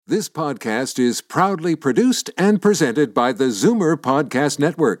This podcast is proudly produced and presented by the Zoomer Podcast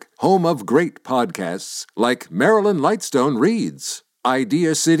Network, home of great podcasts like Marilyn Lightstone Reads,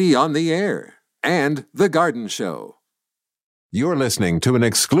 Idea City on the Air, and The Garden Show. You're listening to an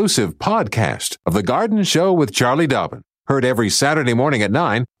exclusive podcast of The Garden Show with Charlie Dobbin, heard every Saturday morning at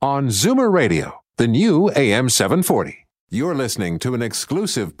 9 on Zoomer Radio, the new AM 740. You're listening to an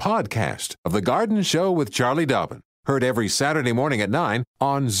exclusive podcast of The Garden Show with Charlie Dobbin, heard every Saturday morning at 9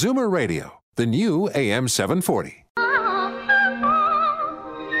 on Zoomer Radio, the new AM 740.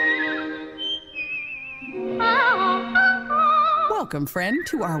 Welcome, friend,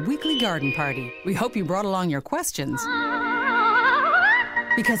 to our weekly garden party. We hope you brought along your questions,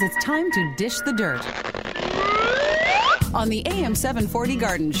 because it's time to dish the dirt on the AM 740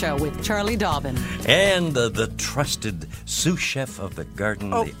 Garden Show with Charlie Dobbin. And the trusted sous chef of the garden,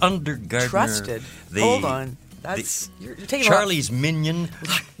 the undergardener. Trusted? Hold on. You're taking Charlie's minion.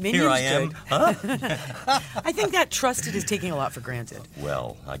 Minion's Here I am. good. Huh? I think that trusted is taking a lot for granted.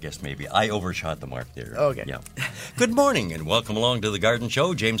 Well, I guess maybe I overshot the mark there. Okay. Yeah. Good morning and welcome along to the Garden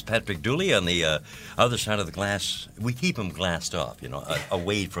Show. James Patrick Dooley on the other side of the glass. We keep him glassed off,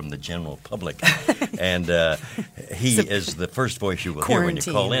 away from the general public. And he is the first voice you will hear when you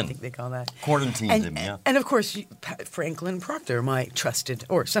call in. I think they call that. Quarantined him, yeah. And of course, Franklin Proctor, my trusted,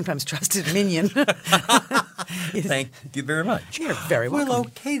 or sometimes trusted minion. Thank you very much. You're very welcome. Well,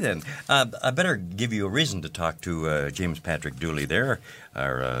 okay then. I better give you a reason to talk to James Patrick Dooley there,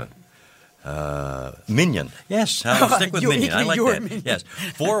 our minion. Yes, I'll stick with minion. I like that. Minion. Yes,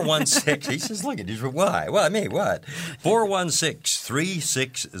 416. He says, "Look at this. Why? Well, I mean, what?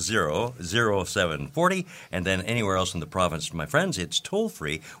 416-360-0740, and then anywhere else in the province, my friends, it's toll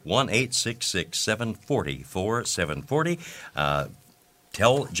free 1-866-740-4740.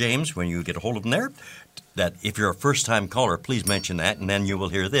 Tell James when you get a hold of him there that if you're a first-time caller, please mention that, and then you will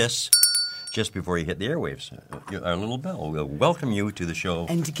hear this just before you hit the airwaves. Our little bell will welcome you to the show.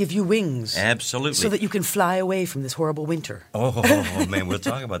 And to give you wings. Absolutely. So that you can fly away from this horrible winter. Oh, man, we'll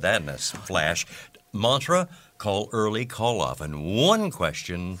talk about that in a flash. Mantra, call early, call often. One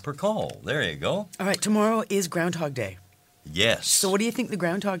question per call. There you go. All right, tomorrow is Groundhog Day. Yes. So what do you think the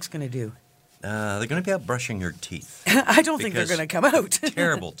groundhog's going to do? They're going to be out brushing your teeth. I don't think they're going to come out.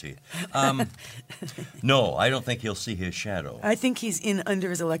 Terrible teeth. No, I don't think he'll see his shadow. I think he's in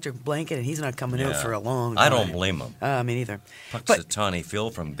under his electric blanket, and he's not coming out for a long time. I don't blame him. Me neither. Punxsutawney Phil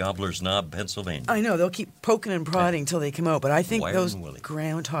from Gobbler's Knob, Pennsylvania. I know. They'll keep poking and prodding till they come out, but I think those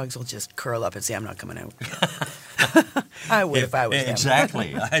groundhogs will just curl up and say, I'm not coming out. I would if I was them.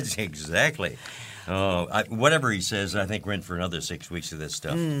 Exactly. Exactly. Oh, whatever he says, I think we're in for another 6 weeks of this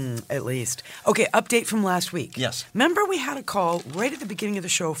stuff. At least. Okay, update from last week. Yes. Remember we had a call right at the beginning of the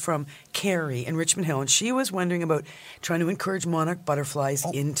show from Carrie in Richmond Hill, and she was wondering about trying to encourage monarch butterflies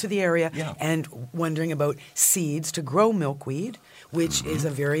into the area and wondering about seeds to grow milkweed, which is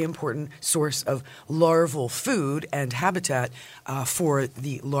a very important source of larval food and habitat for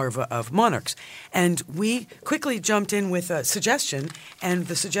the larvae of monarchs. And we quickly jumped in with a suggestion, and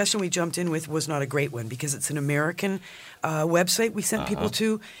the suggestion we jumped in with was not a great one because it's an American website we sent people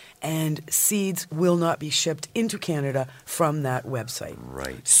to, and seeds will not be shipped into Canada from that website.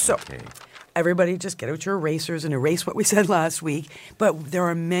 Right. So everybody just get out your erasers and erase what we said last week. But there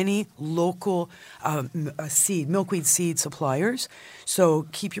are many local milkweed seed suppliers. So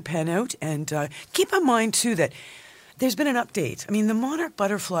keep your pen out and keep in mind, too, that there's been an update. I mean, the monarch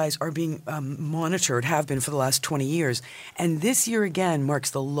butterflies are being monitored, have been for the last 20 years. And this year, again,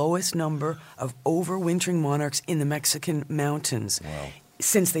 marks the lowest number of overwintering monarchs in the Mexican mountains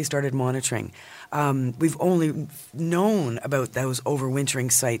since they started monitoring. We've only known about those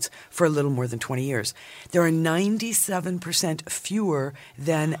overwintering sites for a little more than 20 years. There are 97% fewer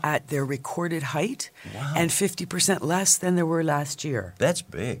than at their recorded height and 50% less than there were last year. That's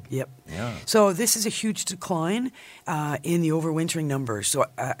big. Yep. Yeah. So this is a huge decline in the overwintering numbers. So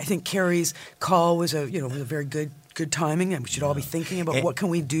I think Carrie's call was a very good timing, and we should all be thinking about what can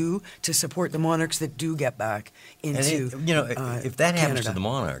we do to support the monarchs that do get back into if that happens Canada. to the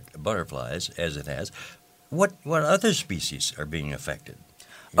monarch butterflies, as it has, what other species are being affected?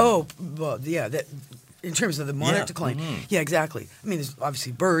 In terms of the monarch decline, yeah, exactly. I mean, there's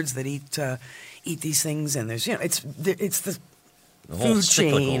obviously birds that eat these things, and there's it's the food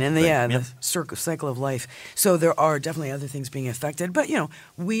chain and the cycle of life. So there are definitely other things being affected, but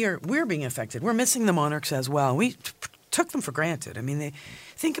we're being affected. We're missing the monarchs as well. We took them for granted. I mean,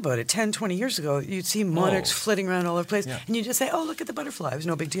 think about it. 10, 20 years ago, you'd see monarchs flitting around all over the place, and you just say, "Oh, look at the butterfly." It was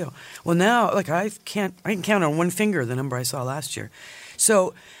no big deal. Well, now, I can count on one finger the number I saw last year.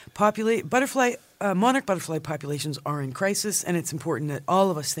 So, butterfly monarch butterfly populations are in crisis, and it's important that all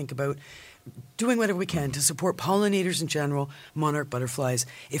of us think about doing whatever we can to support pollinators in general, monarch butterflies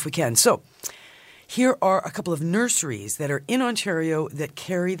if we can. So here are a couple of nurseries that are in Ontario that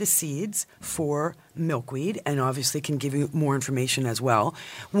carry the seeds for milkweed and obviously can give you more information as well.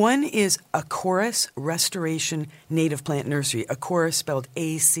 One is Acorus Restoration Native Plant Nursery. Acorus spelled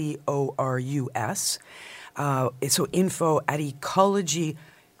Acorus. So info at Ecology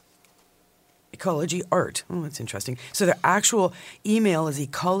Art. Oh, that's interesting. So their actual email is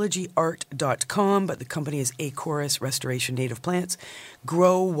ecologyart.com, but the company is Acorus Restoration Native Plants.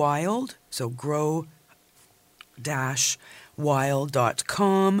 Grow Wild, so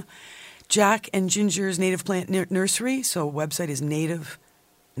grow-wild.com. Jack and Ginger's Native Plant Nursery, so website is native.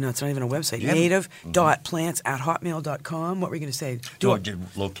 No, it's not even a website. Native.plants@hotmail.com. What were you going to say?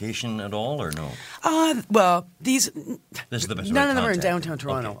 Location at all or no? Well, This is the best none way of them are in contact downtown you.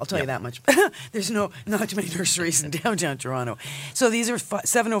 Toronto. Okay. I'll tell you that much. There's not too many nurseries in downtown Toronto. So these are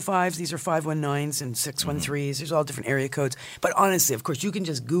 705s, these are 519s and 613s. There's all different area codes. But honestly, of course, you can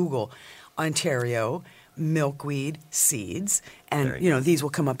just Google Ontario milkweed seeds, and these will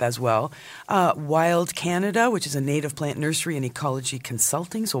come up as well. Wild Canada, which is a native plant nursery and ecology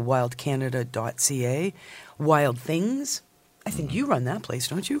consulting, so wildcanada.ca. Wild Things, I think you run that place,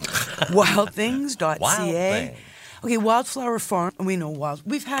 don't you? Wildthings.ca. Wild Thing. Okay, Wildflower Farm. We know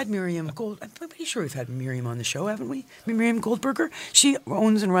we've had Miriam Gold. I'm pretty sure we've had Miriam on the show, haven't we? Miriam Goldberger. She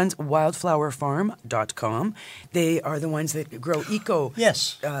owns and runs wildflowerfarm.com. They are the ones that grow eco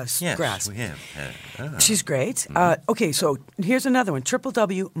Yes, grass. we have. She's great. Okay, so here's another one,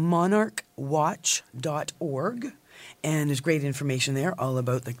 www.monarchwatch.org. And there's great information there all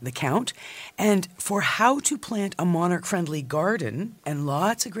about the count. And for how to plant a monarch-friendly garden, and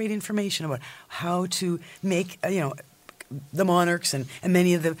lots of great information about how to make, the monarchs and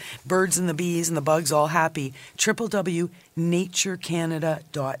many of the birds and the bees and the bugs all happy,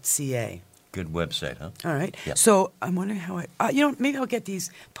 www.naturecanada.ca. Good website, huh? All right. Yep. So I'm wondering how maybe I'll get these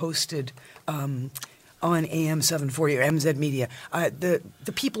posted on AM 740 or MZ Media. The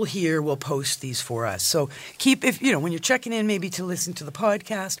people here will post these for us. So when you're checking in maybe to listen to the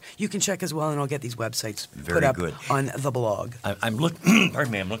podcast, you can check as well, and I'll get these websites put up on the blog. I'm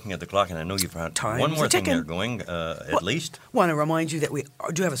looking at the clock, and I know you've got one more thing there going, at least. Want to remind you that we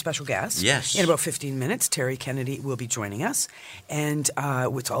do have a special guest. Yes. In about 15 minutes, Terry Kennedy will be joining us, and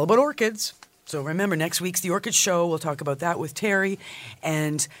it's all about orchids. So remember, next week's The Orchid Show. We'll talk about that with Terry.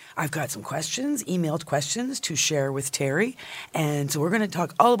 And I've got some emailed questions to share with Terry. And so we're going to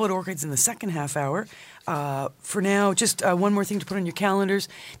talk all about orchids in the second half hour. For now, just one more thing to put on your calendars.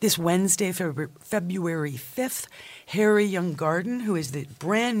 This Wednesday, February 5th, Harry Young-Garden, who is the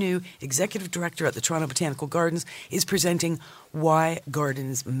brand new executive director at the Toronto Botanical Gardens, is presenting Why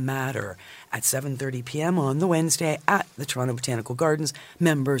Gardens Matter at 7:30 p.m. on the Wednesday at the Toronto Botanical Gardens.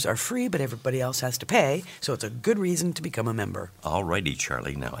 Members are free, but everybody else has to pay, so it's a good reason to become a member. All righty,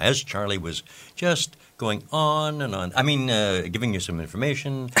 Charlie. Now, as Charlie was just going on and on, giving you some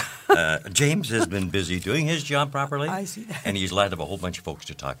information, James has been busy doing his job properly. I see that. And he's lined up a whole bunch of folks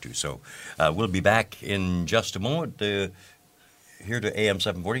to talk to. So we'll be back in just a moment. Here to AM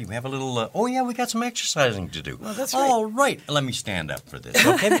 740, we have a little, we got some exercising to do. Well, that's right. All right. Let me stand up for this,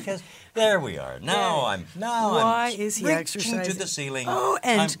 okay? Because there we are. Why is he reaching exercising? to the ceiling. Oh,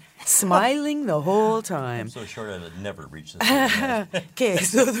 and smiling the whole time. I'm so short I'd never reach the ceiling. Okay,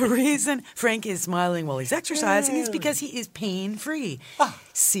 so the reason Frank is smiling while he's exercising is because he is pain-free.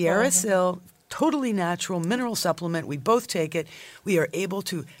 Sierra Sil, totally natural mineral supplement. We both take it. We are able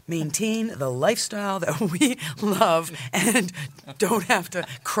to maintain the lifestyle that we love and don't have to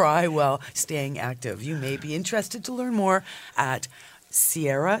cry while staying active. You may be interested to learn more at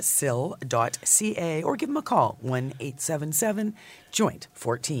sierrasil.ca or give them a call,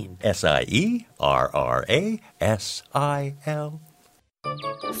 1-877-JOINT-14. SIERRASIL.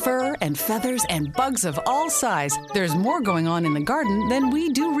 Fur and feathers and bugs of all size. There's more going on in the garden than we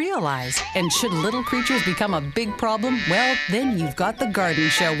do realize. And should little creatures become a big problem, well, then you've got The Garden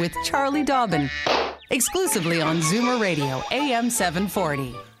Show with Charlie Dobbin. Exclusively on Zoomer Radio, AM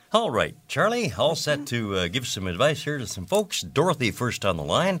 740. All right, Charlie, all set to give some advice here to some folks. Dorothy first on the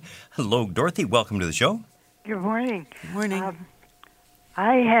line. Hello, Dorothy. Welcome to the show. Good morning. Good morning.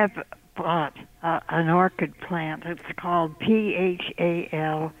 I have bought an orchid plant. It's called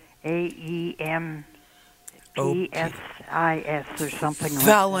PHALAEMPSIS or something like that.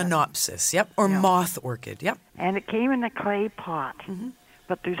 Phalaenopsis, yep, or moth orchid, yep. And it came in a clay pot,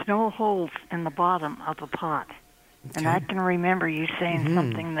 but there's no holes in the bottom of the pot. Okay. And I can remember you saying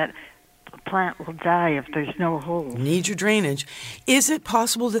something that the plant will die if there's no hole. Need your drainage. Is it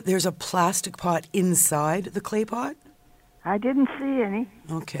possible that there's a plastic pot inside the clay pot? I didn't see any.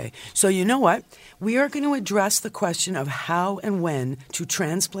 Okay. So you know what? We are going to address the question of how and when to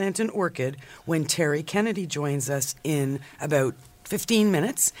transplant an orchid when Terry Kennedy joins us in about 15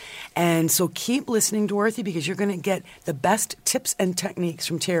 minutes. And so keep listening, Dorothy, because you're going to get the best tips and techniques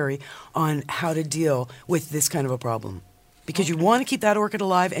from Terry on how to deal with this kind of a problem. Because you want to keep that orchid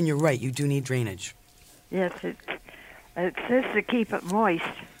alive, and you're right, you do need drainage. Yes, it says to keep it moist.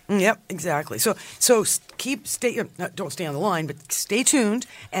 Yep, exactly. So don't stay on the line, but stay tuned,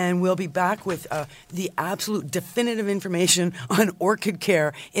 and we'll be back with the absolute definitive information on orchid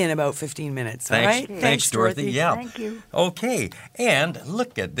care in about 15 minutes. Thanks, all right? Thanks, Dorothy. Yeah. Thank you. Okay, and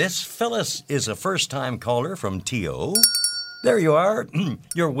look at this. Phyllis is a first-time caller from T.O. There you are.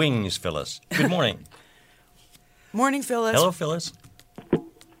 Your wings, Phyllis. Good morning. Morning, Phyllis. Hello, Phyllis.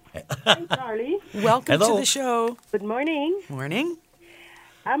 Hi, Charlie. Welcome Hello. to the show. Good morning. Morning.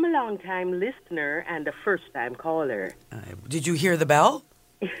 I'm a long-time listener and a first-time caller. Did you hear the bell?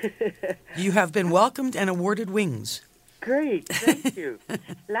 You have been welcomed and awarded wings. Great, thank you.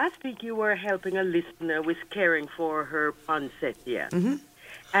 Last week you were helping a listener with caring for her poinsettia. Mm-hmm.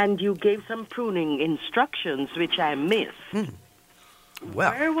 And you gave some pruning instructions, which I missed.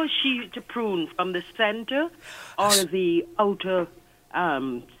 Well, Where was she to prune, from the center or the outer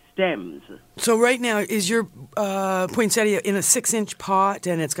stems? so right now, is your poinsettia in a 6-inch pot,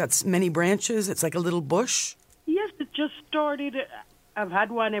 and it's got many branches? It's like a little bush? Yes, it just started. I've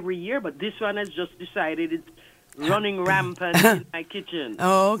had one every year, but this one has just decided it's running rampant in my kitchen.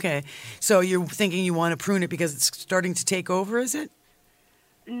 Oh, okay. So you're thinking you want to prune it because it's starting to take over, is it?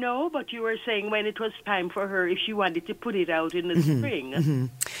 No, but you were saying when it was time for her, if she wanted to put it out in the spring. Mm-hmm.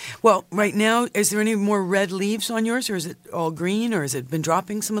 Well, right now, is there any more red leaves on yours, or is it all green, or has it been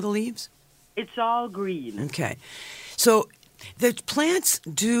dropping some of the leaves? It's all green. Okay. So the plants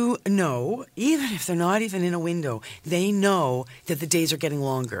do know, even if they're not even in a window, they know that the days are getting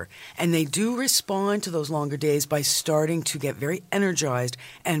longer. And they do respond to those longer days by starting to get very energized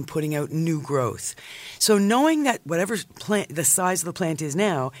and putting out new growth. So knowing that whatever the size of the plant is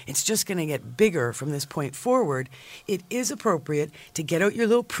now, it's just going to get bigger from this point forward, it is appropriate to get out your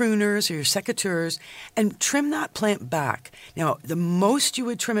little pruners or your secateurs and trim that plant back. Now, the most you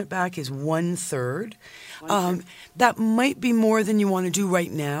would trim it back is 1/3. That might be more than you want to do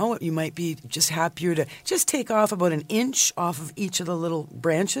right now. You might be just happier to just take off about 1 inch off of each of the little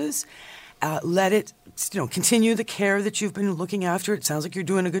branches. Let it, continue the care that you've been looking after. It sounds like you're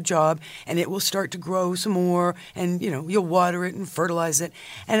doing a good job, and it will start to grow some more, and, you'll water it and fertilize it.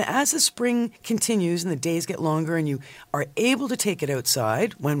 And as the spring continues and the days get longer and you are able to take it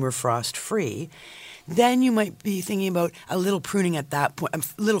outside when we're frost-free, then you might be thinking about a little pruning at that point,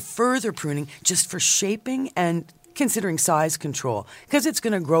 a little further pruning just for shaping and considering size control, because it's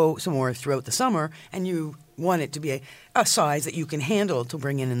going to grow some more throughout the summer, and you want it to be a size that you can handle to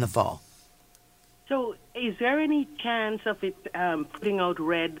bring in the fall. So is there any chance of it putting out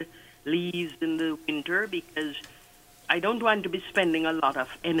red leaves in the winter? Because I don't want to be spending a lot of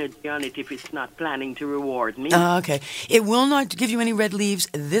energy on it if it's not planning to reward me. Okay. It will not give you any red leaves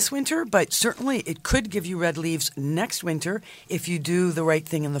this winter, but certainly it could give you red leaves next winter if you do the right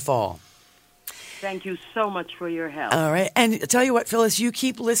thing in the fall. Thank you so much for your help. All right. And I'll tell you what, Phyllis, you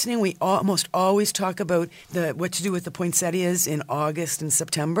keep listening. We almost always talk about what to do with the poinsettias in August and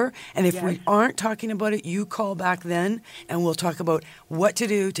September. And if we aren't talking about it, you call back then, and we'll talk about what to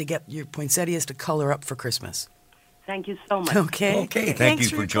do to get your poinsettias to color up for Christmas. Thank you so much. Okay. Thank you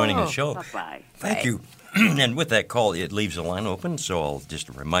for joining the show. Bye-bye. Thank you. And with that call, it leaves a line open, so I'll just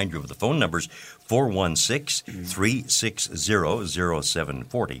remind you of the phone numbers,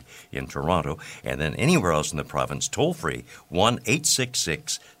 416-360-0740 in Toronto, and then anywhere else in the province, toll-free,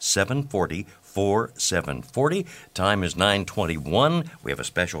 1-866-740-4740. Time is 9:21. We have a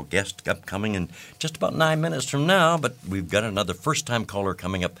special guest upcoming in just about 9 minutes from now, but we've got another first-time caller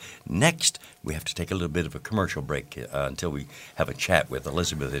coming up next. We have to take a little bit of a commercial break until we have a chat with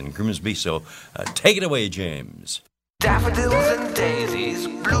Elizabeth in Grimsby, so take it away, James. Daffodils and daisies,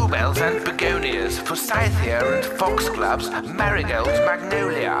 bluebells and begonias, forsythia and foxgloves, marigolds,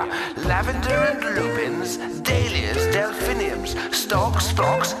 magnolia, lavender and lupins, dahlias, delphiniums, stalks,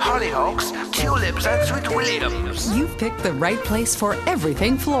 phlox, hollyhocks, tulips and sweet williams. You've picked the right place for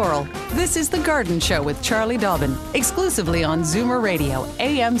everything floral. This is The Garden Show with Charlie Dobbin, exclusively on Zoomer Radio,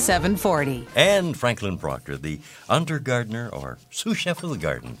 AM 740. And Franklin Proctor, the under gardener or sous chef of the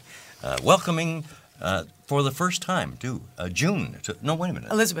garden, welcoming for the first time, too. June. No, wait a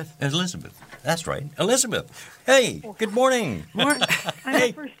minute. Elizabeth. That's right. Elizabeth. Hey, good morning. I'm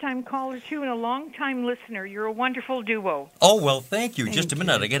a first-time caller, too, and a long-time listener. You're a wonderful duo. Oh, well, thank you. Just a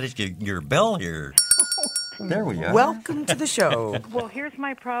minute. I got to get your bell here. There we are. Welcome to the show. Well, here's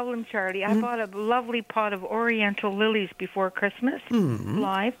my problem, Charlie. I bought a lovely pot of Oriental lilies before Christmas,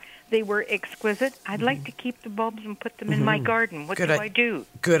 live. They were exquisite. I'd like to keep the bulbs and put them in my garden. What do I do?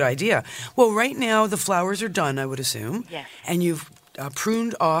 Good idea. Well, right now the flowers are done, I would assume. Yes. And you've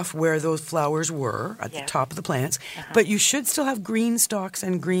pruned off where those flowers were at the top of the plants. But you should still have green stalks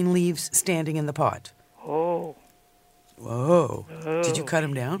and green leaves standing in the pot. Oh. Whoa. Did you cut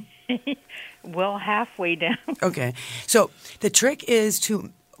them down? Well, halfway down. Okay. So the trick is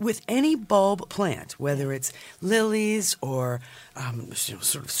to, with any bulb plant, whether it's lilies or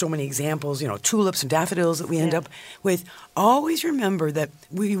sort of so many examples, tulips and daffodils that we end up with, always remember that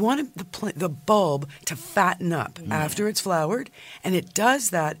we want the bulb to fatten up after it's flowered, and it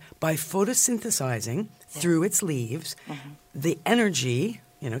does that by photosynthesizing through its leaves the energy,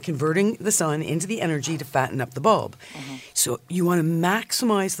 converting the sun into the energy to fatten up the bulb. So you want to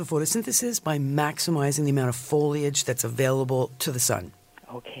maximize the photosynthesis by maximizing the amount of foliage that's available to the sun.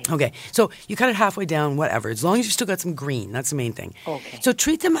 Okay. So you cut it halfway down, whatever, as long as you've still got some green. That's the main thing. Okay. So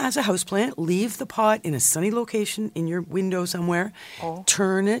treat them as a houseplant. Leave the pot in a sunny location in your window somewhere.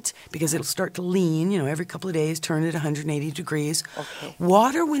 Turn it, because it'll start to lean, every couple of days. Turn it 180 degrees. Okay.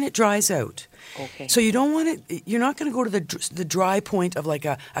 Water when it dries out. Okay. So you don't want it. You're not going to go to the dry point of like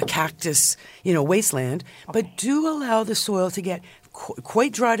a cactus, wasteland. But do allow the soil to get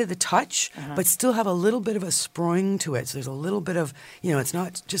quite dry to the touch, but still have a little bit of a spring to it. So there's a little bit of, it's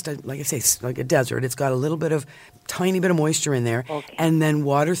not just like I say, like a desert. It's got a little bit of tiny bit of moisture in there. And then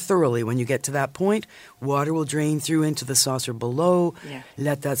water thoroughly. When you get to that point, water will drain through into the saucer below.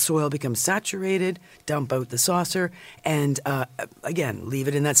 Let that soil become saturated. Dump out the saucer, and again, leave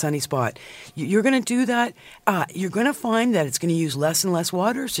it in that sunny spot. You're going to do that. You're going to find that it's going to use less and less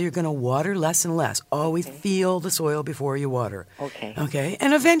water, so you're going to water less and less. Always feel the soil before you water. Okay?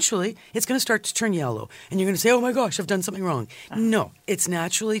 And eventually, it's going to start to turn yellow. And you're going to say, oh my gosh, I've done something wrong. No, it's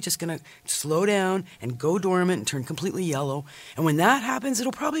naturally just going to slow down and go dormant and turn completely yellow. And when that happens,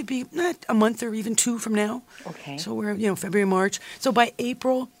 it'll probably be a month or even 2 from now. So we're, February, March. So by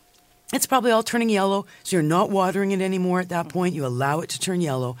April, it's probably all turning yellow, so you're not watering it anymore at that point. You allow it to turn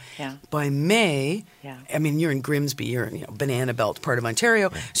yellow. By May, I mean, you're in Grimsby, you're in Banana Belt, part of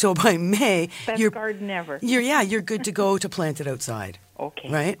Ontario. So by May, best garden ever. You're good to go to plant it outside.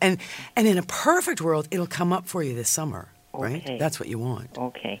 Right? And in a perfect world, it'll come up for you this summer. Right? That's what you want.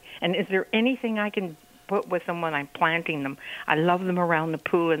 And is there anything I can put with them when I'm planting them? I love them around the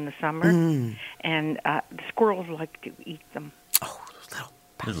pool in the summer, and the squirrels like to eat them.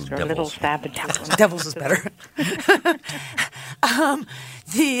 Little Little savages. Devils is better.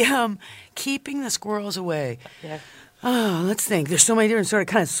 Keeping the squirrels away. Oh, let's think. There's so many different sort of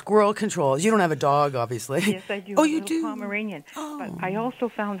kind of squirrel controls. You don't have a dog, obviously. Yes, I do. Oh, you do? Pomeranian. But I also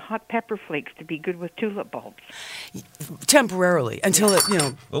found hot pepper flakes to be good with tulip bulbs. Temporarily, until it,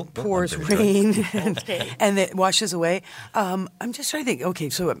 pours rain and it washes away. I'm just trying to think.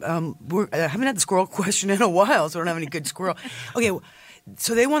 Okay, so I haven't had the squirrel question in a while, so I don't have any good squirrel. Okay,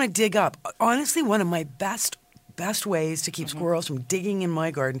 so they want to dig up. Honestly, one of my best ways to keep squirrels from digging in my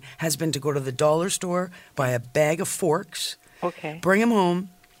garden has been to go to the dollar store, buy a bag of forks, bring them home.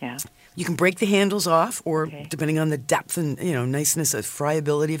 You can break the handles off, or depending on the depth and niceness of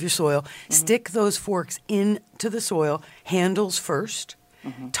friability of your soil, stick those forks into the soil, handles first,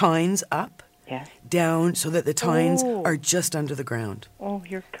 tines up, down, so that the tines are just under the ground. Oh,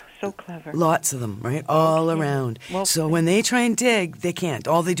 you're so clever. Lots of them, right? All around. Well, so when they try and dig, they can't.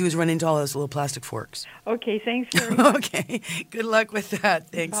 All they do is run into all those little plastic forks. Okay, thanks very much. Okay, good luck with that.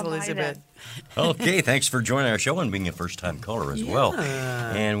 Thanks, Bye-bye Elizabeth. Okay, thanks for joining our show and being a first-time caller as well.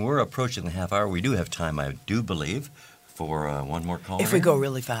 And we're approaching the half hour. We do have time, I do believe, for one more caller. If we go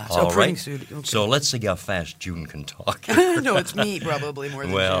really fast. All right. Okay. So let's see how fast June can talk. No, it's me probably more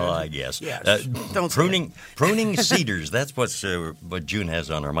than well, June. I guess. Yes. Don't pruning cedars. That's what June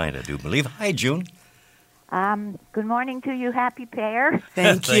has on her mind, I do believe. Hi, June. Good morning to you, happy pair.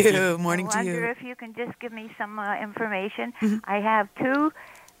 Thank you. Morning to you. I wonder if you can just give me some information. I have 2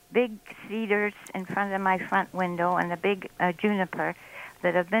 big cedars in front of my front window and a big juniper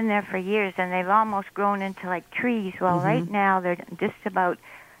that have been there for years, and they've almost grown into like trees. Well, right now they're just about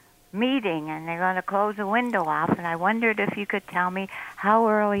meeting, and they're going to close the window off, and I wondered if you could tell me how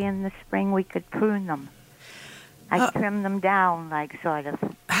early in the spring we could prune them. I trim them down, like, sort of.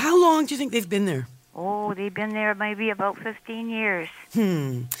 How long do you think they've been there? Oh, they've been there maybe about 15 years.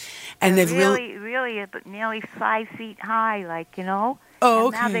 And they've really nearly 5 feet high, like, you know. Oh,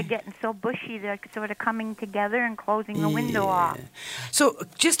 and okay. now they're getting so bushy, they're sort of coming together and closing the window off. So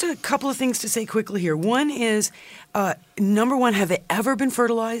just a couple of things to say quickly here. One is, number one, have they ever been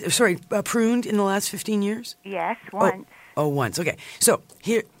pruned in the last 15 years? Yes, once. Oh, once. Okay. So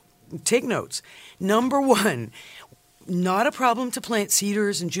here, take notes. Number one, not a problem to plant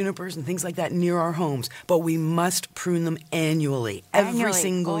cedars and junipers and things like that near our homes, but we must prune them annually. Every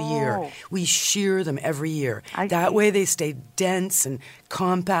single year. We shear them every year. That way they stay dense and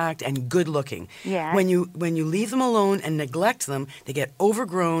compact and good looking. Yeah. When you leave them alone and neglect them, they get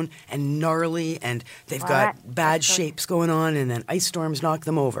overgrown and gnarly, and they've got bad shapes going on, and then ice storms knock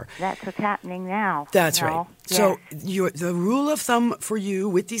them over. That's what's happening now. That's right. Yes. So the rule of thumb for you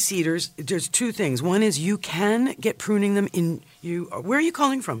with these cedars, there's two things. One is you can get pruning them where are you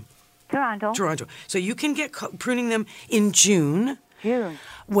calling from? Toronto. So you can get pruning them in June.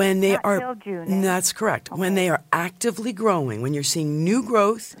 When they Not are till June, eh? That's correct. Okay. When they are actively growing, when you're seeing new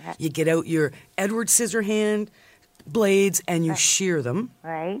growth, you get out your Edward Scissorhand blades and you shear them.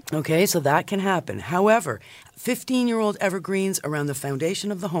 Right. Okay, so that can happen. However, 15-year-old evergreens around the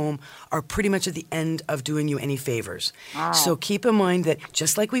foundation of the home are pretty much at the end of doing you any favors. Wow. So keep in mind that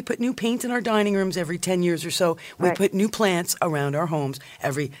just like we put new paint in our dining rooms every 10 years or so, we put new plants around our homes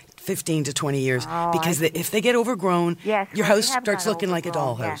every 15 to 20 years because if they get overgrown, your house starts looking like a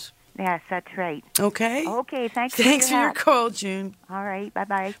dollhouse. Yes, that's right. Okay? Okay, thanks for your call, June. All right,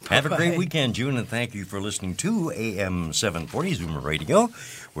 bye-bye. Have a great weekend, June, and thank you for listening to AM 740 Zoomer Radio,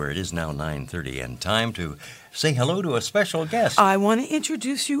 where it is now 9:30, and time to say hello to a special guest. I want to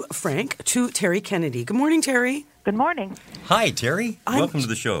introduce you, Frank, to Terry Kennedy. Good morning, Terry. Good morning. Hi, Terry. Welcome to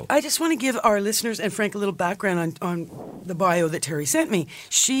the show. I just want to give our listeners and Frank a little background on the bio that Terry sent me.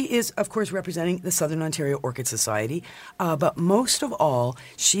 She is, of course, representing the Southern Ontario Orchid Society, but most of all,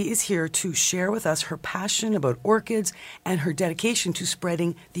 she is here to share with us her passion about orchids and her dedication to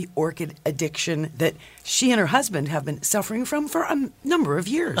spreading the orchid addiction that she and her husband have been suffering from for a number of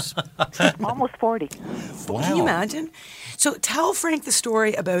years. Almost 40. Wow. Can you imagine? So tell Frank the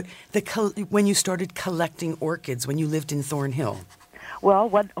story about when you started collecting orchids when you lived in Thornhill. Well,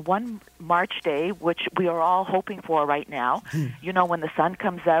 one March day, which we are all hoping for right now, you know, when the sun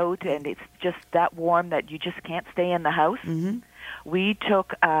comes out and it's just that warm that you just can't stay in the house, we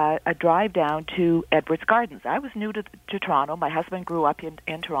took a drive down to Edwards Gardens. I was new to Toronto. My husband grew up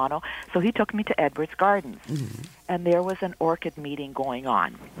in Toronto, so he took me to Edwards Gardens. And there was an orchid meeting going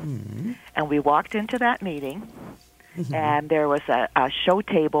on. And we walked into that meeting, and there was a show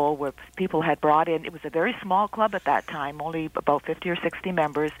table where people had brought in. It was a very small club at that time, only about 50 or 60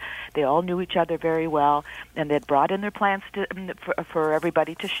 members. They all knew each other very well, and they'd brought in their plants for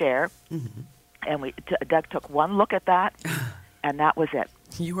everybody to share. And Doug took one look at that, and that was it.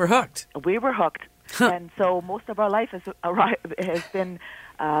 You were hooked. We were hooked. And so most of our life has been,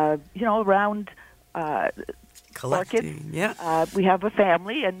 around collecting. Orchids. Yeah. We have a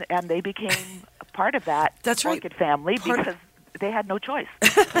family, and they became part of that orchid family because they had no choice.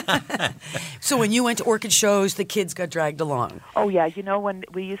 So when you went to orchid shows, the kids got dragged along. Oh, yeah. You know, when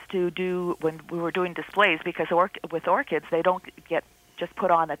we were doing displays, because with orchids, they don't get just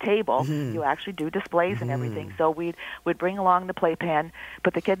put on a table. You actually do displays and everything. So we'd bring along the playpen,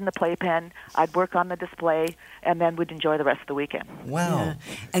 put the kid in the playpen, I'd work on the display, and then we'd enjoy the rest of the weekend. Wow. Yeah.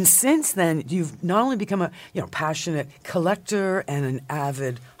 And since then, you've not only become a passionate collector and an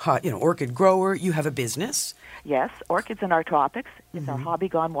avid orchid grower, you have a business. Yes, Orchids in Our Tropics. It's our hobby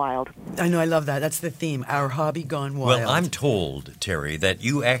gone wild. I know, I love that. That's the theme, our hobby gone wild. Well, I'm told, Terry, that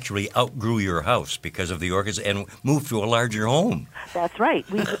you actually outgrew your house because of the orchids and moved to a larger home. That's right.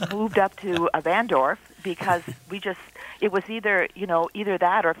 We moved up to Vandorf because it was either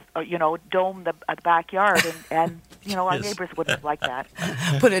that or dome the backyard, and our neighbors wouldn't like that.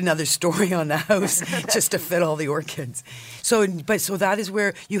 Put another story on the house just to fit all the orchids. So that is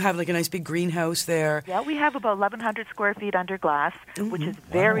where you have like a nice big greenhouse there. Yeah, we have about 1,100 square feet under glass, which is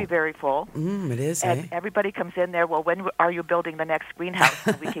very, very full. It is, and everybody comes in there, well, when are you building the next greenhouse?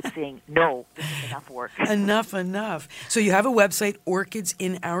 And we keep saying, no, this is enough work. Enough. So you have a website,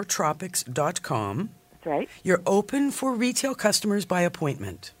 orchidsinOurtropics.com. That's right. You're open for retail customers by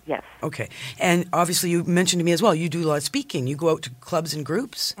appointment. Yes. Okay. And obviously you mentioned to me as well, you do a lot of speaking. You go out to clubs and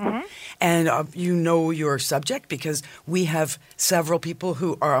groups. And you know your subject because we have several people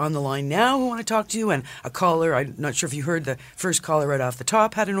who are on the line now who want to talk to you. And a caller, I'm not sure if you heard the first caller right off the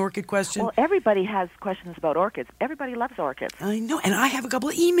top, had an orchid question. Well, everybody has questions about orchids. Everybody loves orchids. I know. And I have a couple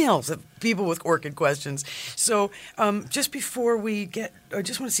of emails of people with orchid questions. So just before we I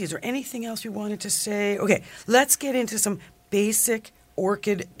just want to see, is there anything else you wanted to say? Okay, let's get into some basic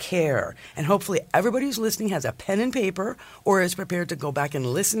orchid care. And hopefully everybody who's listening has a pen and paper or is prepared to go back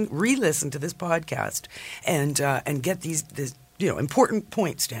and re-listen to this podcast and get these important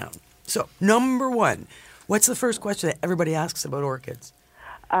points down. So, number one, what's the first question that everybody asks about orchids?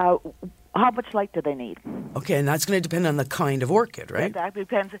 How much light do they need? Okay, and that's going to depend on the kind of orchid, right? That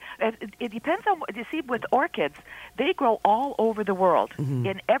depends. It depends on, you see, with orchids, they grow all over the world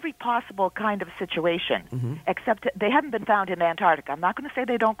in every possible kind of situation, except they haven't been found in Antarctica. I'm not going to say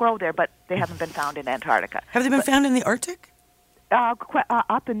they don't grow there, but they haven't been found in Antarctica. Have they been found in the Arctic?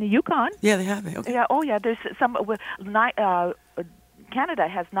 Up in the Yukon. Yeah, they have. Okay. Yeah. Oh, yeah. There's some. Canada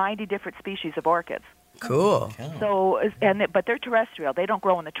has 90 different species of orchids. Cool. So, but they're terrestrial. They don't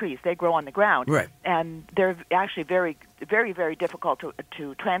grow in the trees. They grow on the ground. Right. And they're actually very, very, very difficult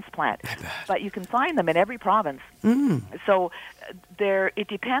to transplant. But you can find them in every province. So, it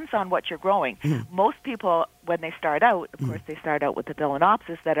depends on what you're growing. Most people, when they start out, of course, they start out with the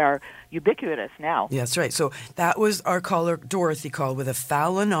Phalaenopsis that are ubiquitous now. Yeah, that's right. So that was our caller, Dorothy, called with a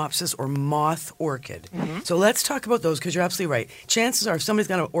Phalaenopsis or moth orchid. So let's talk about those because you're absolutely right. Chances are if somebody's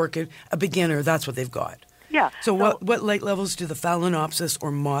got an orchid, a beginner, that's what they've got. Yeah. So what light levels do the Phalaenopsis or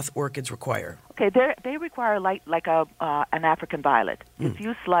moth orchids require? Okay, they require light like an African violet.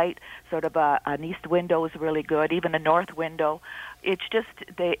 Diffuse light, sort of an east window is really good, even a north window. It's just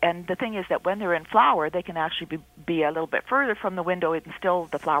and the thing is that when they're in flower, they can actually be a little bit further from the window, and still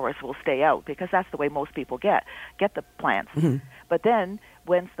the flowers will stay out because that's the way most people get the plants. But then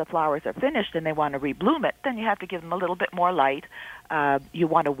once the flowers are finished and they want to rebloom it, then you have to give them a little bit more light. You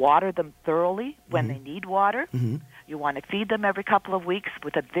want to water them thoroughly when they need water. You want to feed them every couple of weeks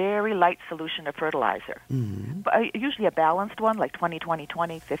with a very light solution of fertilizer. But usually a balanced one, like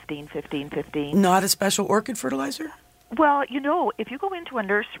 20-20-20, 15-15-15. Not a special orchid fertilizer? Well, if you go into a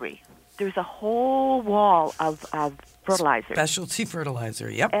nursery, there's a whole wall of fertilizer. Specialty fertilizer,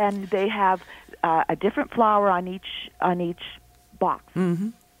 yep. And they have a different flower on each box.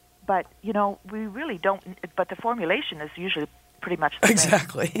 But, we really don't, but the formulation is usually pretty much the same.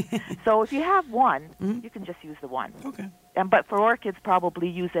 Exactly. So if you have one, you can just use the one. Okay. But for orchids, probably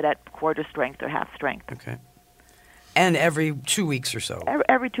use it at quarter strength or half strength. Okay. And every 2 weeks or so?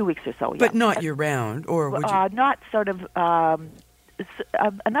 Every 2 weeks or so, yeah. But not year-round, or would you? Not sort of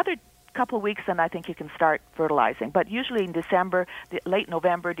another couple of weeks, and I think you can start fertilizing. But usually in December, late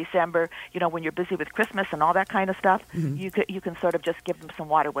November, December, when you're busy with Christmas and all that kind of stuff, you can sort of just give them some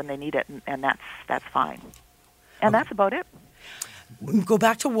water when they need it, and that's fine. And that's about it. Go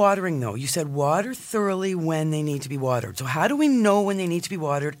back to watering, though. You said water thoroughly when they need to be watered. So how do we know when they need to be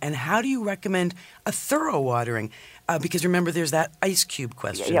watered, and how do you recommend a thorough watering? Because remember, there's that ice cube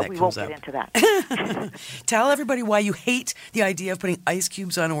question that comes up. Yeah, we won't get into that. Tell everybody why you hate the idea of putting ice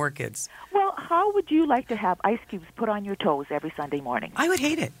cubes on orchids. Well, how would you like to have ice cubes put on your toes every Sunday morning? I would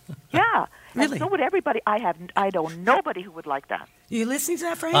hate it. Yeah. Really? And so would everybody. I know nobody who would like that. You listening to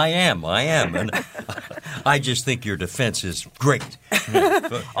that, Frank? I am. And I just think your defense is great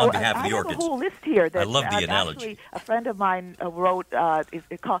on behalf of the orchids. I have a whole list here. That, I love the analogy. Actually, a friend of mine wrote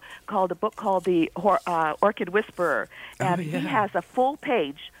called a book called The Orchid Whisperer, and he has a full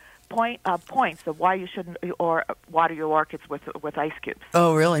page points of why you shouldn't water your orchids with ice cubes.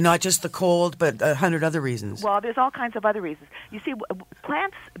 Oh, really? Not just the cold, but 100 other reasons. Well, there's all kinds of other reasons. You see,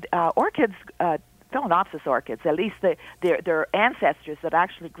 plants, orchids, Phalaenopsis orchids, at least their ancestors that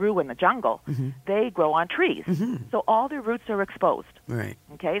actually grew in the jungle, they grow on trees. So all their roots are exposed. Right.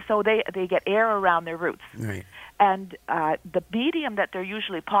 Okay, so they get air around their roots. Right. And the medium that they're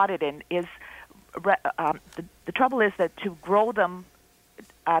usually potted in is, the trouble is that to grow them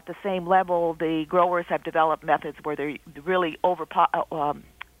at the same level, the growers have developed methods where they're really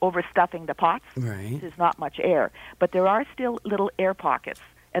overstuffing the pots. Right. There's not much air. But there are still little air pockets,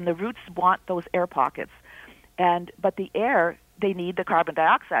 and the roots want those air pockets. But the air, they need the carbon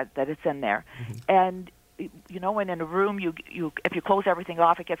dioxide that is in there. And, when in a room, if you close everything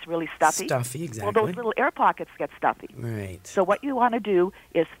off, it gets really stuffy. Stuffy, exactly. Well, those little air pockets get stuffy. Right. So what you want to do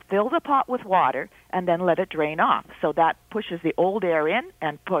is fill the pot with water and then let it drain off. So that pushes the old air in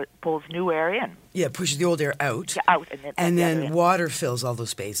and pulls new air in. Yeah, it pushes the old air out. Yeah, out. And then water fills all those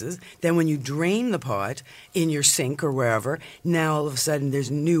spaces. Then when you drain the pot in your sink or wherever, now all of a sudden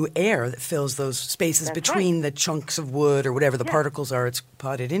there's new air that fills those spaces between the chunks of wood or whatever the particles are it's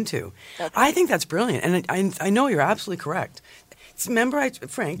potted into. I think that's brilliant. And I know you're absolutely correct. Remember,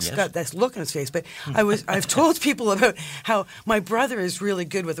 Frank's Yes. got this look on his face, but I've told people about how my brother is really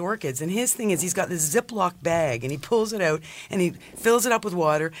good with orchids, and his thing is he's got this Ziploc bag, and he pulls it out, and he fills it up with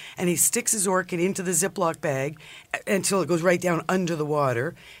water, and he sticks his orchid into the Ziploc bag until it goes right down under the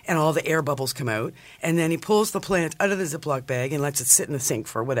water, and all the air bubbles come out, and then he pulls the plant out of the Ziploc bag and lets it sit in the sink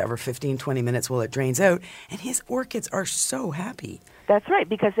for whatever, 15, 20 minutes while it drains out, and his orchids are so happy. That's right,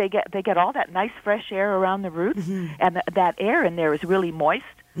 because they get all that nice fresh air around the roots, and that air in there is really moist,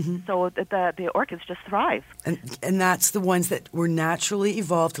 so the orchids just thrive. And that's the ones that were naturally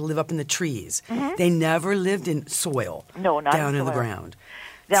evolved to live up in the trees. They never lived in soil. No, not down in the soil. ground.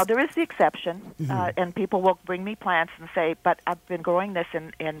 Now, there is the exception, and people will bring me plants and say, but I've been growing this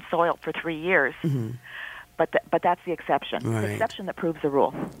in soil for 3 years. But that's the exception. Right. The exception that proves the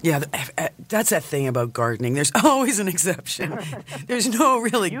rule. Yeah, that's that thing about gardening. There's always an exception. There's no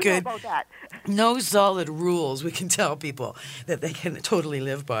really You good, know about that. no solid rules we can tell people that they can totally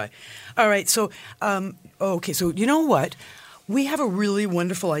live by. All right, so, okay, so you know what? We have a really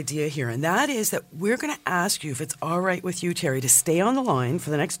wonderful idea here, and that is that we're going to ask you, if it's all right with you, Terry, to stay on the line for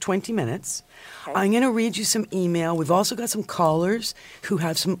the next 20 minutes. Okay. I'm going to read you some email. We've also got some callers who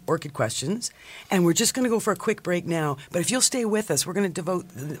have some orchid questions, and we're just going to go for a quick break now. But if you'll stay with us, we're going to devote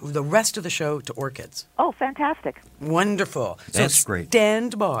the rest of the show to orchids. Oh, fantastic. Wonderful. That's great.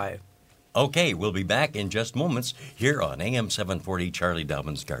 Stand by. Okay, we'll be back in just moments here on AM 740 Charlie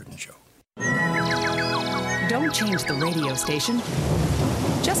Dobbin's Garden Show. Don't change the radio station.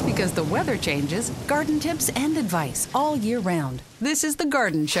 Just because the weather changes, garden tips and advice all year round. This is The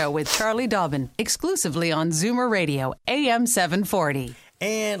Garden Show with Charlie Dobbin, exclusively on Zoomer Radio, AM 740.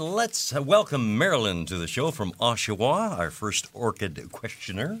 And let's welcome Marilyn to the show from Oshawa, our first orchid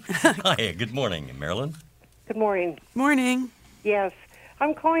questioner. Hi, good morning, Marilyn. Good morning. Morning. Yes,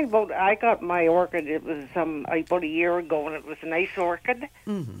 I'm calling about, I got my orchid, it was about a year ago, and it was an ice orchid.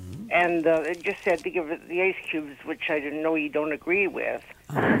 And it just said to give it the ice cubes, which I didn't know you don't agree with.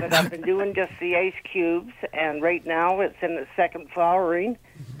 But I've been doing just the ice cubes, and right now it's in its second flowering,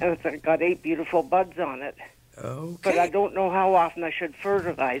 and it's got 8 beautiful buds on it. Okay. But I don't know how often I should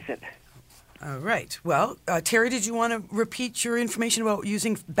fertilize it. All right. Well, Terry, did you want to repeat your information about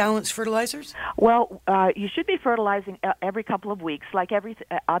using balanced fertilizers? Well, you should be fertilizing every couple of weeks, like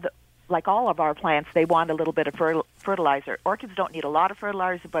like all of our plants. They want a little bit of fertilizer. Orchids don't need a lot of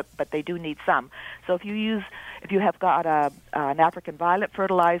fertilizer, but they do need some. So if you have got an African violet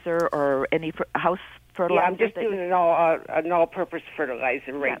fertilizer or any house fertilizer, Yeah, I'm just doing an all-purpose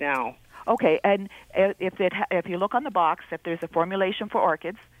fertilizer right now. Okay, and if you look on the box, if there's a formulation for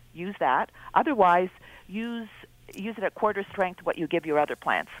orchids, use that. Otherwise, use it at quarter strength what you give your other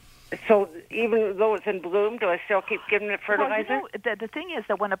plants. So even though it's in bloom, do I still keep giving it fertilizer? Well, the thing is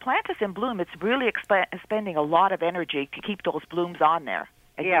that when a plant is in bloom, it's really spending a lot of energy to keep those blooms on there.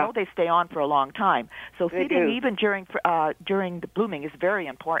 And you know they stay on for a long time. So feeding even during the blooming is very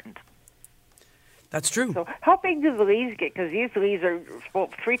important. That's true. So how big do the leaves get? Because these leaves are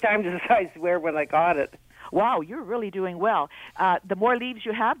 3 times the size they were when I got it. Wow, you're really doing well. The more leaves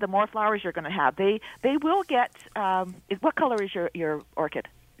you have, the more flowers you're going to have. They will get. What color is your orchid?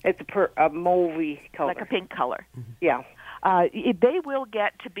 It's a mauvey color, like a pink color. Yeah. They will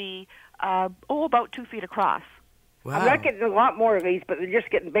get to be about 2 feet across. Wow. I'm not getting a lot more of these, but they're just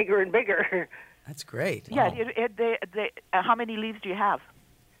getting bigger and bigger. That's great. Yeah. How many leaves do you have?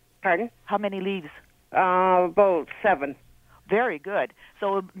 Pardon? How many leaves? About 7. Very good.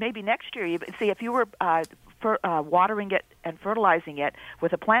 So maybe next year, if you were watering it and fertilizing it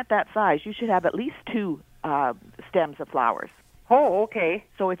with a plant that size, you should have at least 2 stems of flowers. Oh, okay.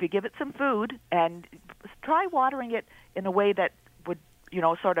 So if you give it some food and try watering it in a way that would,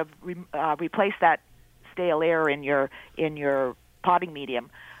 sort of replace that stale air in your potting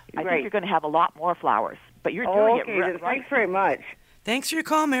medium, I think you're going to have a lot more flowers. But you're doing it right. Thanks very much. Thanks for your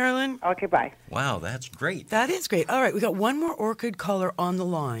call, Marilyn. Okay, bye. Wow, that's great. That is great. All right, we got one more orchid caller on the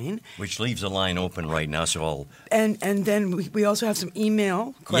line. Which leaves a line open right now, so I'll... And then we also have some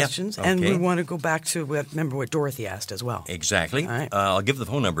email questions, okay. And we want to go back to, remember what Dorothy asked as well. Exactly. All right. I'll give the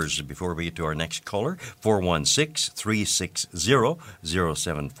phone numbers before we get to our next caller,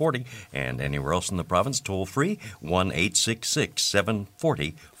 416-360-0740, and anywhere else in the province, toll-free,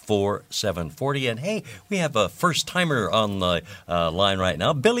 1-866-740-4740. And hey, we have a first-timer on the line right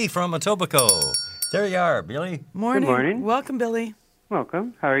now, Billy from Etobicoke. There you are, Billy. Morning. Good morning. Welcome, Billy.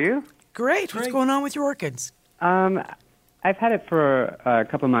 Welcome. How are you? Great. What's going on with your orchids? I've had it for a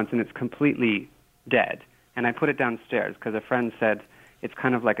couple of months, and it's completely dead. And I put it downstairs because a friend said it's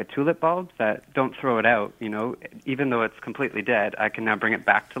kind of like a tulip bulb, that don't throw it out, even though it's completely dead, I can now bring it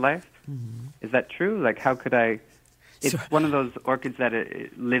back to life. Mm-hmm. Is that true? Like, how could I? It's one of those orchids that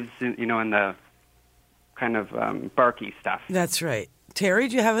it lives in, in the kind of barky stuff. That's right. Terry,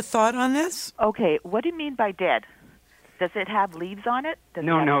 do you have a thought on this? Okay, what do you mean by dead? Does it have leaves on it?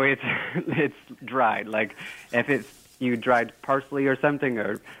 No, it's it's dried. Like if you dried parsley or something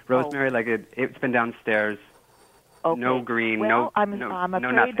or rosemary, like it's been downstairs. Okay. No green. Well, I'm afraid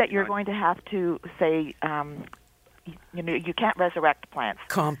nothing, that you're going to have to say, you can't resurrect plants.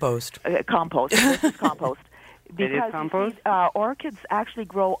 Compost. Compost. This is compost. It is compost? Orchids actually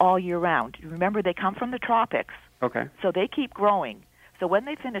grow all year round. Remember, they come from the tropics. Okay. So they keep growing. So when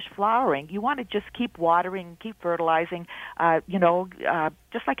they finish flowering, you want to just keep watering, keep fertilizing,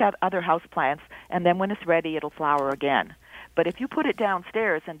 just like other house plants. And then when it's ready, it'll flower again. But if you put it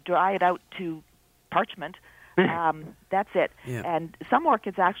downstairs and dry it out to parchment, that's it. Yeah. And some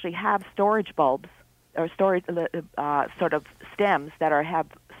orchids actually have storage bulbs or storage sort of stems that have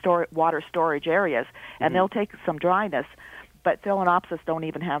water storage areas, and they'll take some dryness. But Phalaenopsis don't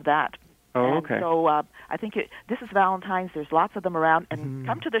even have that. Oh, okay. So I think this is Valentine's. There's lots of them around, and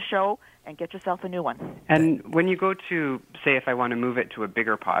come to the show and get yourself a new one. And when you go to, say, if I want to move it to a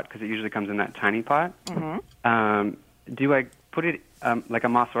bigger pot, because it usually comes in that tiny pot, do I put it like a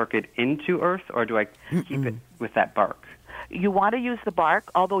moss orchid into earth, or do I keep it with that bark? You want to use the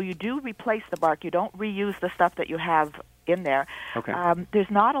bark, although you do replace the bark. You don't reuse the stuff that you have in there. Okay.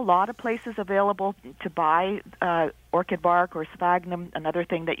 There's not a lot of places available to buy orchid bark or sphagnum, another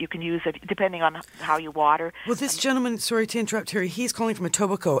thing that you can use depending on how you water. Well, this gentleman, sorry to interrupt, Terry, he's calling from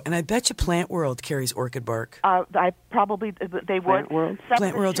Etobicoke, and I bet you Plant World carries orchid bark. They would. Plant World?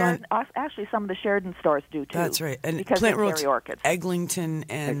 Plant World's actually, some of the Sheridan stores do, too. That's right. And because Plant they World's carry orchids. Eglinton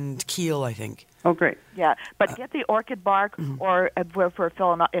and Keele, I think. Oh, great. Yeah, but get the orchid bark, or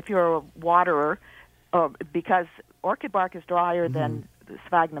if you're a waterer, because orchid bark is drier than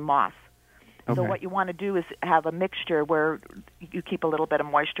sphagnum moss. Okay. So what you want to do is have a mixture where you keep a little bit of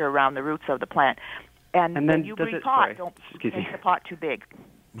moisture around the roots of the plant. And then when you repot, don't make the pot too big.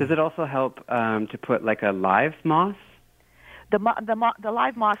 Does it also help to put like a live moss? The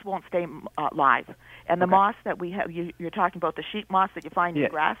live moss won't stay live. And the moss that we have, you're talking about the sheep moss that you find in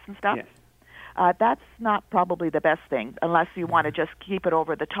grass and stuff? Yes. That's not probably the best thing, unless you want to just keep it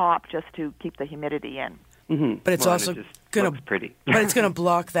over the top just to keep the humidity in. But it's also going to pretty. But it's going to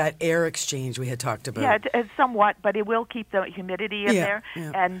block that air exchange we had talked about. Yeah, it's somewhat, but it will keep the humidity in there,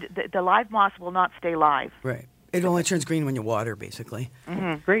 and the live moss will not stay live. Right. It only turns green when you water, basically.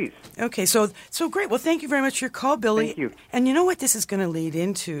 Great. Okay, so great. Well, thank you very much for your call, Billy. Thank you. And you know what this is going to lead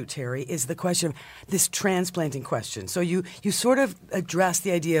into, Terry, is the question of this transplanting question. So you sort of address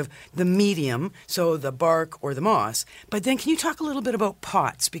the idea of the medium, so the bark or the moss. But then can you talk a little bit about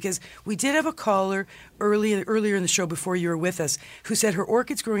pots? Because we did have a caller earlier in the show before you were with us who said her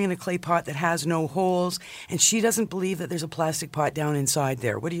orchid's growing in a clay pot that has no holes, and she doesn't believe that there's a plastic pot down inside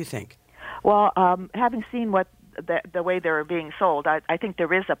there. What do you think? Well, having seen the way they're being sold, I think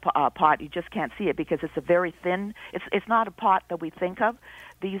there is a pot. You just can't see it because it's a very thin. It's not a pot that we think of.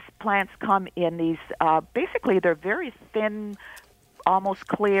 These plants come in these. Basically, they're very thin, almost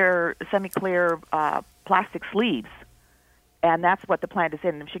clear, semi-clear plastic sleeves, and that's what the plant is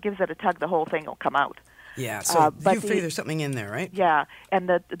in. If she gives it a tug, the whole thing will come out. Yeah. So you figure there's something in there, right? Yeah, and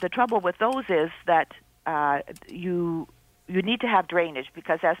the trouble with those is that you need to have drainage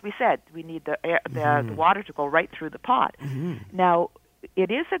because, as we said, we need the water to go right through the pot. Now, it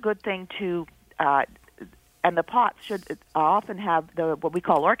is a good thing to, and the pots should often have what we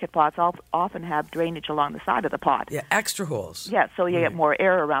call orchid pots. Often have drainage along the side of the pot. Yeah, extra holes. Yeah, so you get more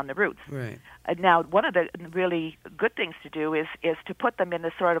air around the roots. Right. Now, one of the really good things to do is to put them in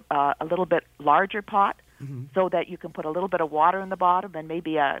a sort of a little bit larger pot. So that you can put a little bit of water in the bottom and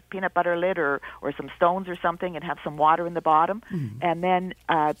maybe a peanut butter lid or some stones or something and have some water in the bottom. And then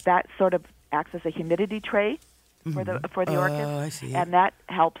that sort of acts as a humidity tray for the orchids. I see. And that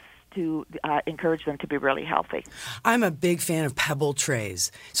helps to encourage them to be really healthy. I'm a big fan of pebble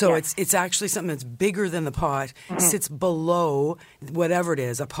trays. So it's actually something that's bigger than the pot, sits below whatever it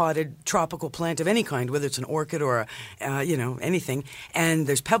is, a potted tropical plant of any kind, whether it's an orchid or anything. And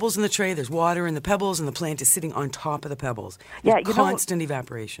there's pebbles in the tray, there's water in the pebbles, and the plant is sitting on top of the pebbles. Yeah, constant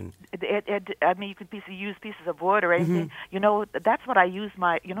evaporation. I mean, you can use pieces of wood or anything. That's what I use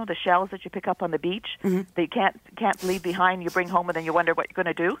the shells that you pick up on the beach that you can't leave behind. You bring home and then you wonder what you're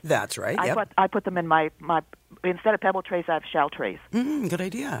going to do. That's right. Yep. I put them in my instead of pebble trays, I have shell trays. Good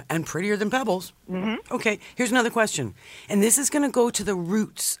idea. And prettier than pebbles. Mm-hmm. Okay, here's another question. And this is going to go to the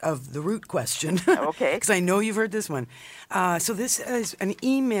roots of the root question. Okay. Because I know you've heard this one. So this is an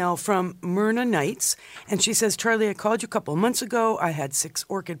email from Myrna Knights. And she says, Charlie, I called you a couple of months ago. I had 6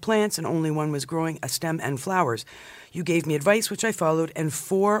 orchid plants and only one was growing a stem and flowers. You gave me advice, which I followed, and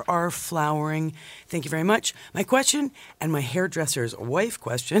 4 are flowering. Thank you very much. My question and my hairdresser's wife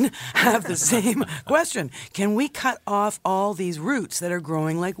question have the same question. Can we cut off all these roots that are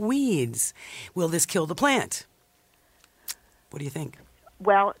growing like weeds? Will this kill the plant? What do you think?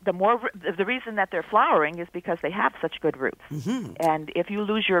 Well, the reason that they're flowering is because they have such good roots. Mm-hmm. And if you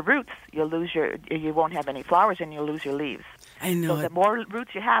lose your roots, you won't have any flowers and you'll lose your leaves. I know. So the more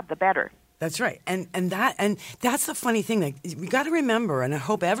roots you have, the better. That's right, and that's the funny thing. Like, we got to remember, and I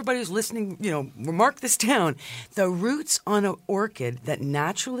hope everybody who's listening, mark this down. The roots on an orchid that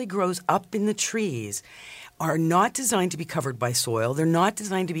naturally grows up in the trees are not designed to be covered by soil. They're not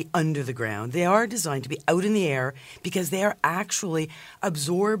designed to be under the ground. They are designed to be out in the air because they are actually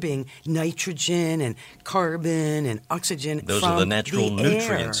absorbing nitrogen and carbon and oxygen. Those from are the natural the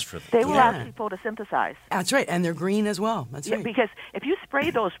nutrients air. for the They will actually photosynthesize. That's right, and they're green as well. That's right. Because if you spray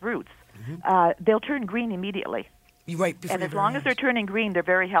those roots, they'll turn green immediately. You're right. And as long as they're turning green, they're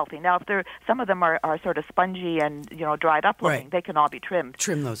very healthy. Now, if some of them are sort of spongy and dried up looking, they can all be trimmed.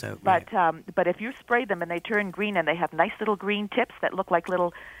 Trim those out. But but if you spray them and they turn green and they have nice little green tips that look like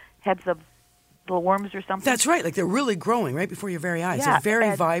little heads of little worms or something. That's right. Like they're really growing right before your very eyes. Yeah, they're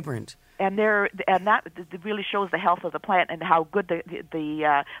very vibrant. And that really shows the health of the plant and how good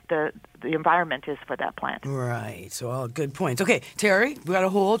the environment is for that plant. Right. So all good points. Okay, Terry, we got to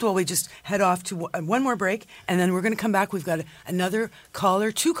hold while we just head off to one more break, and then we're going to come back. We've got another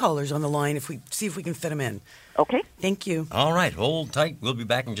caller, 2 callers on the line. If we can fit them in. Okay. Thank you. All right, hold tight. We'll be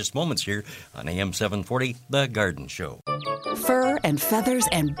back in just moments here on AM 740, The Garden Show. Fur and feathers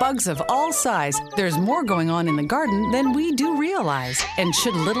and bugs of all size. There's more going on in the garden than we do realize. And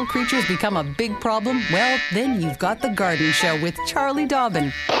should little creatures become a big problem, well, then you've got The Garden Show with Charlie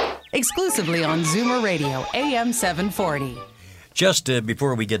Dobbin. Exclusively on Zoomer Radio, AM 740. Just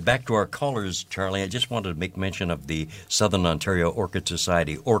before we get back to our callers, Charlie, I just wanted to make mention of the Southern Ontario Orchid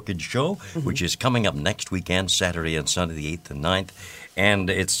Society Orchid Show, which is coming up next weekend, Saturday and Sunday, the 8th and 9th. And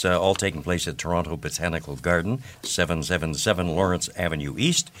it's all taking place at Toronto Botanical Garden, 777 Lawrence Avenue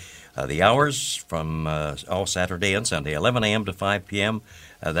East. The hours from all Saturday and Sunday, 11 a.m. to 5 p.m.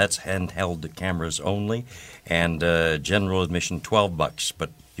 That's handheld cameras only. And general admission, $12.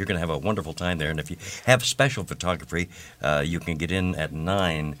 But you're going to have a wonderful time there. And if you have special photography, you can get in at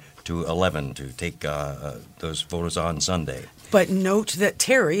 9 to 11 to take those photos on Sunday. But note that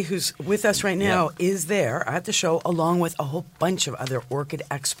Terry, who's with us right now, is there at the show along with a whole bunch of other orchid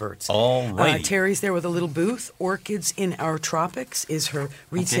experts. All right. Terry's there with a little booth. Orchids in Our Tropics is her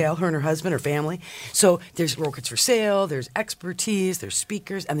retail, her and her husband, her family. So there's orchids for sale, there's expertise, there's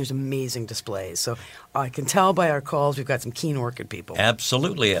speakers, and there's amazing displays. So I can tell by our calls we've got some keen orchid people.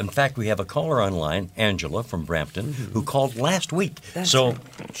 Absolutely. In fact, we have a caller online, Angela from Brampton, who called last week.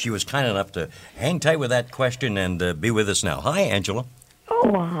 She was kind enough to hang tight with that question and be with us now. Hi, Angela.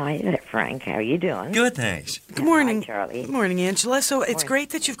 Oh, hi there, Frank. How are you doing? Good, thanks. Good morning. Hi, Charlie. Good morning, Angela. So it's great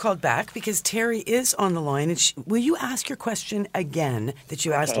that you've called back because Terry is on the line. And will you ask your question again that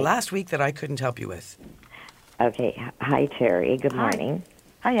you asked last week that I couldn't help you with? Okay. Hi, Terry. Good morning.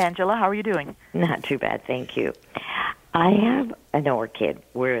 Hi, Angela. How are you doing? Not too bad, thank you. I have an orchid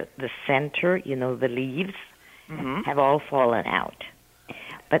where the center, the leaves, have all fallen out.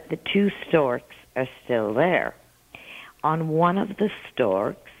 But the 2 stalks are still there. On one of the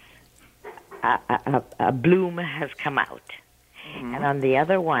stalks, a bloom has come out. And on the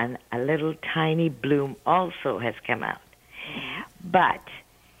other one, a little tiny bloom also has come out. But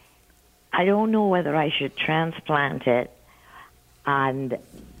I don't know whether I should transplant it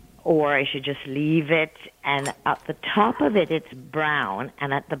or I should just leave it. And at the top of it, it's brown.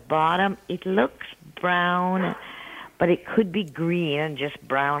 And at the bottom, it looks brown, but it could be green and just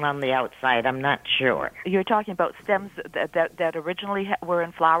brown on the outside. I'm not sure. You're talking about stems that originally were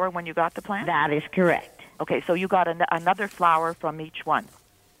in flower when you got the plant? That is correct. Okay, so you got another flower from each one?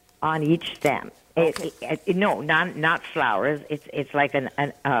 On each stem. Okay. No, not flowers. It's like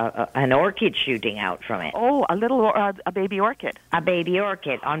an orchid shooting out from it. Oh, a baby orchid. A baby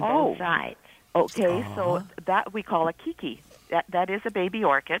orchid on both sides. Okay, so that we call a kiki. That is a baby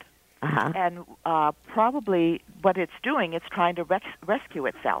orchid. And probably what it's doing, it's trying to rescue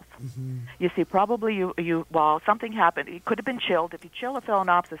itself. You see, probably something happened. It could have been chilled. If you chill a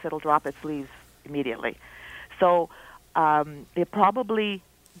Phalaenopsis, it'll drop its leaves immediately. So it probably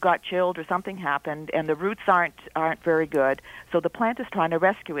got chilled or something happened, and the roots aren't very good. So the plant is trying to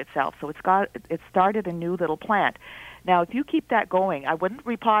rescue itself. So it started a new little plant. Now, if you keep that going, I wouldn't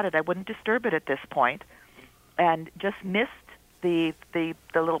repot it. I wouldn't disturb it at this point, and just mist the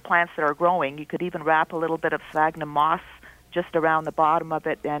little plants that are growing. You could even wrap a little bit of sphagnum moss just around the bottom of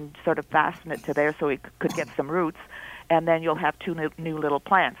it and sort of fasten it to there so it could get some roots, and then you'll have two new little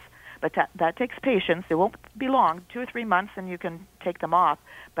plants. But that takes patience. It won't be long, 2 or 3 months, and you can take them off.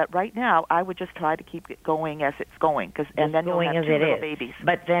 But right now, I would just try to keep it going as it's going, and then you'll have two little babies.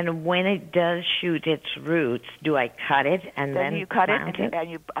 But then when it does shoot its roots, do I cut it and then you cut it,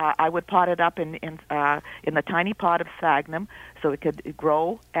 and you I would pot it up in the tiny pot of sphagnum so it could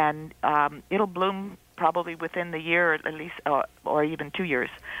grow, and it'll bloom probably within the year at least, or even 2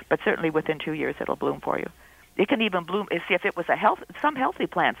 years. But certainly within 2 years, it'll bloom for you. It can even bloom. See, if it was some healthy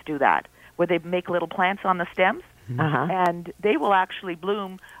plants do that, where they make little plants on the stems, and they will actually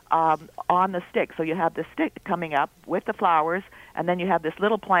bloom on the stick. So you have the stick coming up with the flowers, and then you have this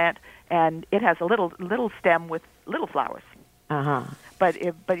little plant, and it has a little stem with little flowers. But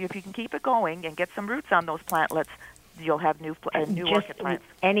if you can keep it going and get some roots on those plantlets, you'll have new orchid plants.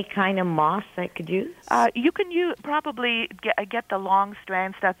 Any kind of moss I could use? You can probably get the long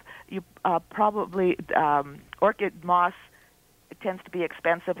strand stuff. You probably orchid moss tends to be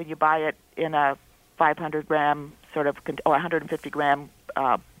expensive, and you buy it in a 500 gram or 150 gram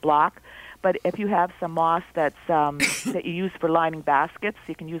block. But if you have some moss that's that you use for lining baskets,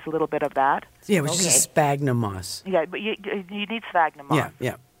 you can use a little bit of that. Yeah, which is sphagnum moss. Yeah, but you need sphagnum moss.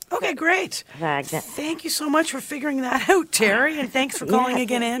 Yeah. Okay, great. Thank you so much for figuring that out, Terry, and thanks for calling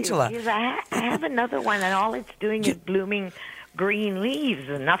again, Angela. I have another one, and all it's doing is blooming green leaves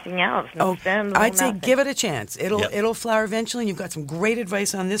and nothing else. No stems, I'd say give it a chance. It'll flower eventually, and you've got some great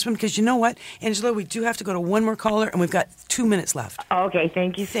advice on this one, because you know what, Angela, we do have to go to one more caller, and we've got 2 minutes left. Okay,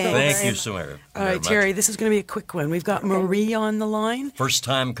 thank you so much. Thank you so much. All right, Terry, this is going to be a quick one. We've got Marie on the line.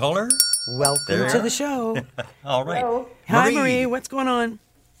 First-time caller? Welcome to the show. All right. Hello. Hi, Marie. What's going on?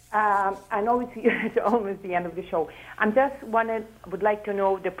 I know it's almost the end of the show. I'm just would like to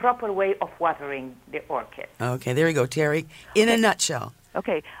know the proper way of watering the orchid. Okay, there you go, Terry. In a nutshell.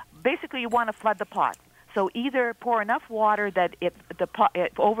 Okay, basically you want to flood the pot. So either pour enough water that it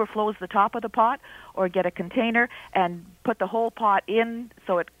overflows the top of the pot, or get a container and put the whole pot in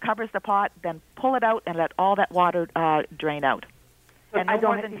so it covers the pot, then pull it out and let all that water drain out. And I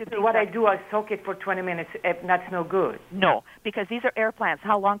don't. So what I do, I soak it for 20 minutes. That's no good. No, because these are air plants.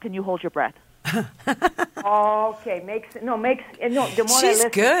 How long can you hold your breath? Okay, the more She's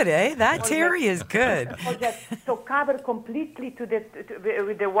good, eh? That Terry is good. So cover completely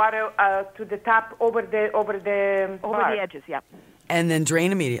with the water to the top over the edges. Yep. And then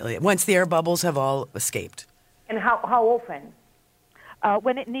drain immediately once the air bubbles have all escaped. And how often?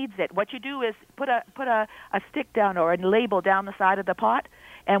 When it needs it. What you do is put a stick down or a label down the side of the pot,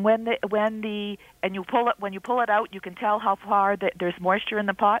 and when you pull it out, you can tell how far there's moisture in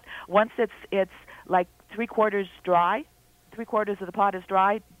the pot. Once it's like 3/4 dry, 3/4 of the pot is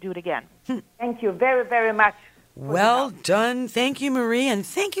dry, do it again. Thank you very, very much. Well done. Thank you, Marie, and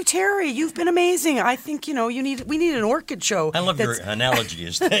thank you, Terry. You've been amazing. I think we need an orchid show. I love your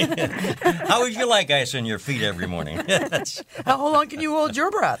analogies. How would you like ice on your feet every morning? How long can you hold your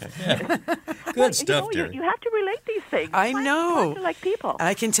breath? Good stuff, Terry. You have to relate these things. I know. Like people.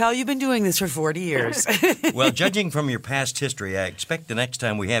 I can tell you've been doing this for 40 years. Well, judging from your past history, I expect the next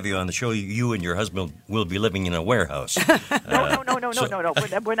time we have you on the show, you and your husband will be living in a warehouse. No.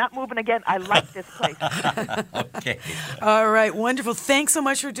 We're not moving again. I like this place. Okay. All right, wonderful. Thanks so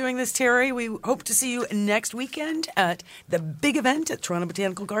much for doing this, Terry. We hope to see you next weekend at the big event at Toronto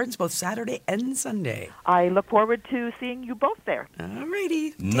Botanical Gardens, both Saturday and Sunday. I look forward to seeing you both there. All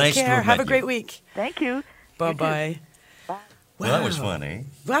righty. Nice Take to care. have Have met a great you. week. Thank you. Bye-bye. Well, that was fun, eh?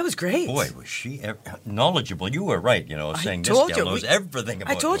 Well, that was great. Boy, was she knowledgeable. You were right, saying this gal knows everything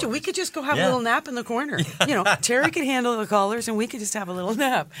about I told you, we could just go have a little nap in the corner. Terry could handle the callers, and we could just have a little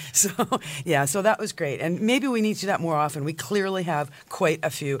nap. So that was great. And maybe we need to do that more often. We clearly have quite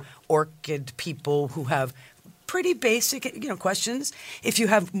a few orchid people who have pretty basic, questions. If you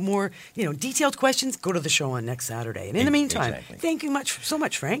have more, detailed questions, go to the show on next Saturday. And in the meantime, thank you so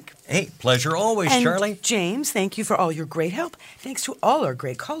much, Frank. Hey, pleasure always, and Charlie. James, thank you for all your great help. Thanks to all our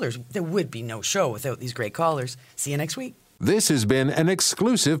great callers. There would be no show without these great callers. See you next week. This has been an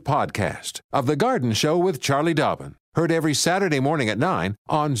exclusive podcast of The Garden Show with Charlie Dobbin. Heard every Saturday morning at 9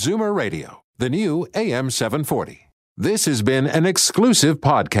 on Zoomer Radio, the new AM 740. This has been an exclusive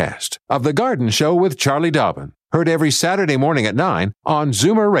podcast of The Garden Show with Charlie Dobbin. Heard every Saturday morning at 9 on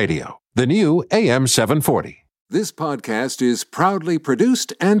Zoomer Radio, the new AM 740. This podcast is proudly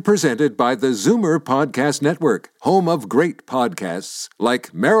produced and presented by the Zoomer Podcast Network, home of great podcasts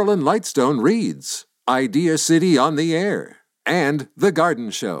like Marilyn Lightstone Reads, Idea City on the Air, and The Garden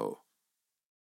Show.